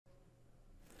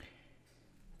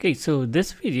Okay, so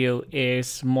this video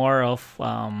is more of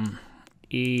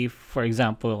if, for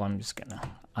example, I'm just gonna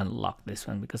unlock this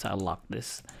one because I locked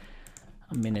this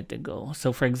a minute ago.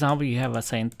 So for example, you have a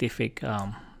scientific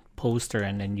poster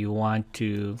and then you want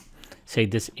to say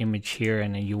this image here,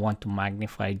 and then you want to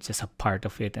magnify just a part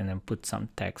of it and then put some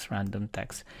text, random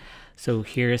text. So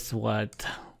here's what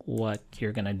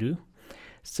you're gonna do.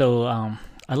 So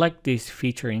I like this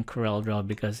feature in CorelDRAW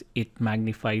because it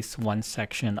magnifies one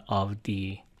section of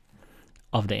the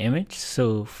image.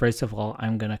 So first of all,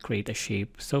 I'm gonna create a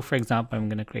shape. So for example, I'm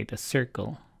gonna create a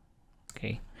circle,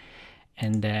 okay,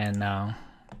 and then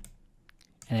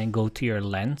go to your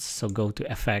lens. So go to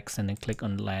FX and then click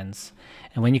on lens.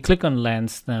 And when you click on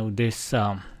lens, now this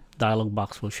dialog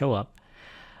box will show up,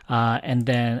 and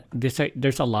then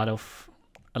there's a lot of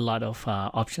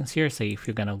options here. Say if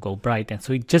you're gonna go brighten,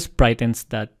 so it just brightens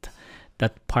that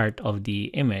part of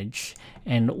the image.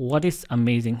 And what is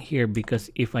amazing here, because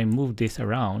if I move this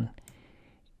around,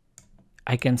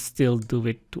 I can still do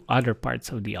it to other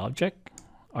parts of the object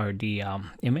or the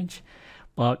image.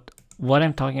 But what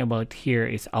I'm talking about here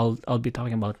is I'll be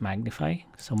talking about magnify.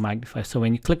 So magnify. So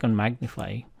when you click on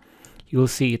magnify, you'll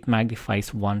see it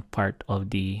magnifies one part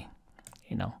of the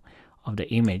of the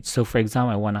image. So for example,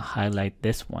 I want to highlight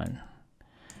this one,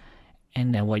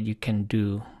 and then what you can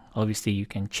do, obviously you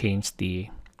can change the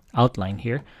outline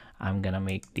here. I'm gonna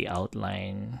make the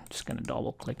outline, just gonna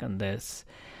double click on this.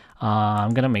 I'm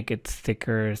gonna make it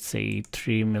thicker, say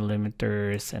 3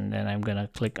 millimeters, and then I'm gonna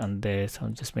click on this. I'll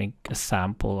just make a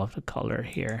sample of the color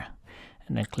here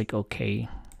and then click OK.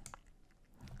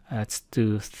 That's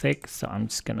too thick, so I'm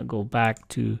just gonna go back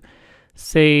to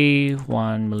say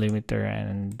 1 millimeter,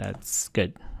 and that's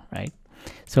good, right?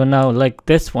 So now, like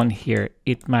this one here,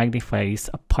 it magnifies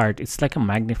a part. It's like a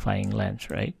magnifying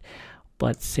lens, right?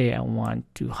 But say I want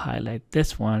to highlight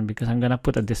this one because I'm gonna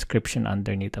put a description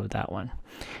underneath of that one.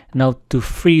 Now to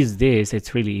freeze this,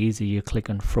 it's really easy. You click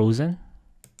on frozen,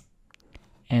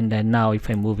 and then now if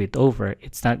I move it over,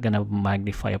 it's not gonna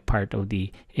magnify a part of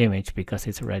the image because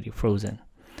it's already frozen.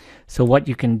 So what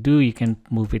you can do, you can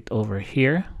move it over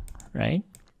here, right?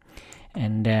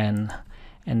 And then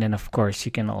of course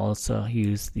you can also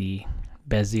use the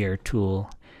Bezier tool.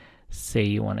 Say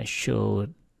you want to show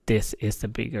this is the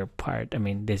bigger part. I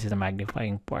mean, this is a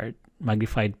magnified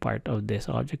part of this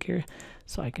object here.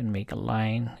 So I can make a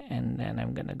line, and then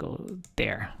I'm gonna go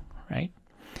there, right?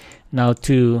 Now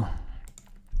to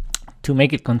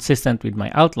make it consistent with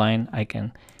my outline, I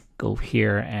can go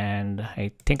here, and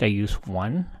I think I use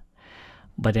 1,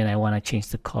 but then I want to change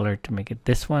the color to make it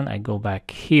this one. I go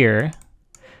back here,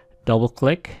 double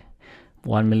click,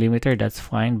 1 millimeter, that's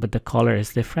fine, but the color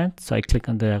is different. So I click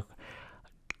on the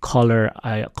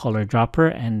color dropper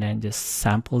and then just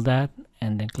sample that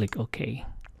and then click OK.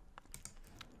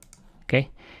 Okay,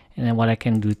 and then what I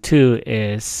can do too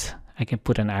is I can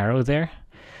put an arrow there.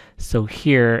 So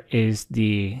here is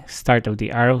the start of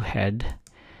the arrowhead,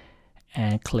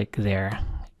 and click there,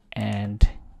 and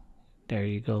there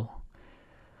you go.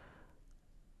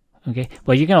 Okay,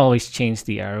 but you can always change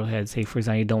the arrowhead. Say for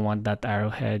example, you don't want that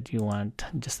arrowhead, you want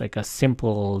just like a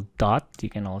simple dot, you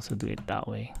can also do it that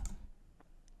way.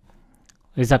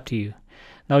 It's up to you.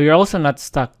 Now you're also not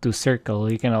stuck to circle.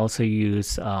 You can also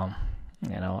use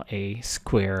a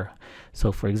square.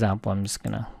 So for example, I'm just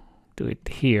gonna do it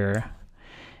here,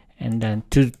 and then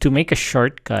to make a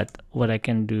shortcut, what I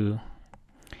can do,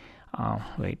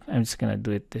 wait, I'm just gonna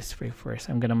do it this way first.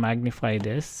 I'm gonna magnify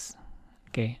this.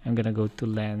 Okay, I'm gonna go to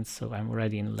lens, so I'm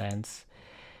already in lens,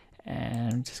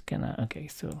 and I'm just gonna, okay,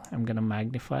 so I'm gonna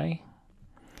magnify.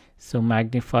 So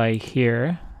magnify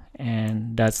here,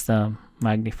 and that's the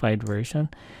magnified version.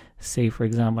 Say for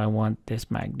example, I want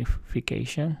this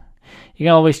magnification. You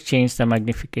can always change the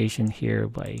magnification here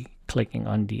by clicking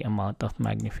on the amount of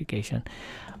magnification,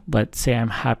 but say I'm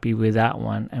happy with that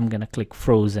one, I'm gonna click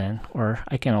frozen, or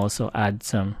I can also add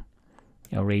some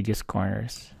radius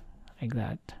corners like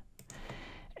that,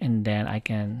 and then I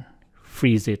can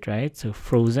freeze it, right? So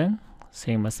frozen,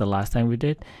 same as the last time we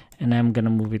did, and I'm gonna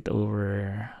move it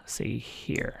over, say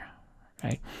here,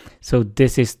 right? So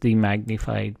this is the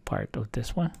magnified part of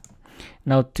this one.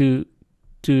 Now to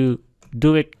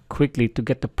do it quickly, to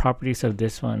get the properties of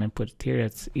this one and put it here,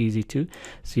 that's easy too.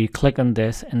 So you click on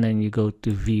this, and then you go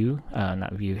to view,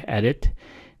 not view, edit,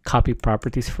 copy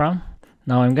properties from.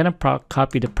 Now I'm gonna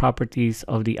copy the properties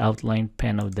of the outline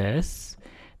pen of this,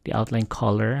 the outline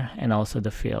color, and also the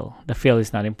fill. The fill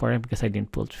is not important because I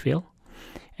didn't put fill.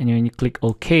 And when you click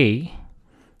OK,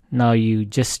 now you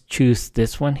just choose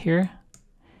this one here,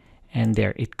 and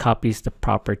there it copies the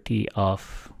property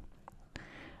of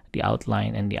the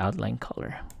outline and the outline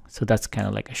color. So that's kind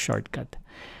of like a shortcut.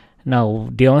 Now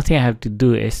the only thing I have to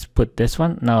do is put this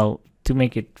one. Now to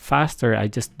make it faster, I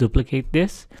just duplicate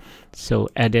this. So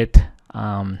edit,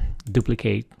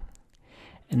 duplicate,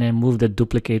 and then move the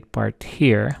duplicate part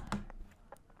here.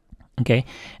 Okay,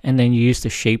 and then you use the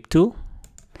shape tool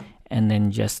and then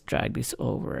just drag this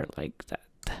over like that,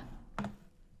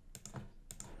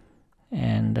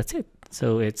 and that's it.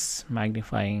 So it's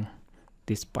magnifying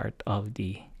this part of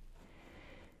the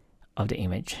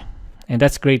image, and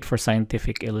that's great for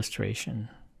scientific illustration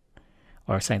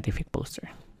or scientific poster.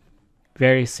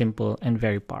 Very simple and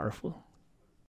very powerful.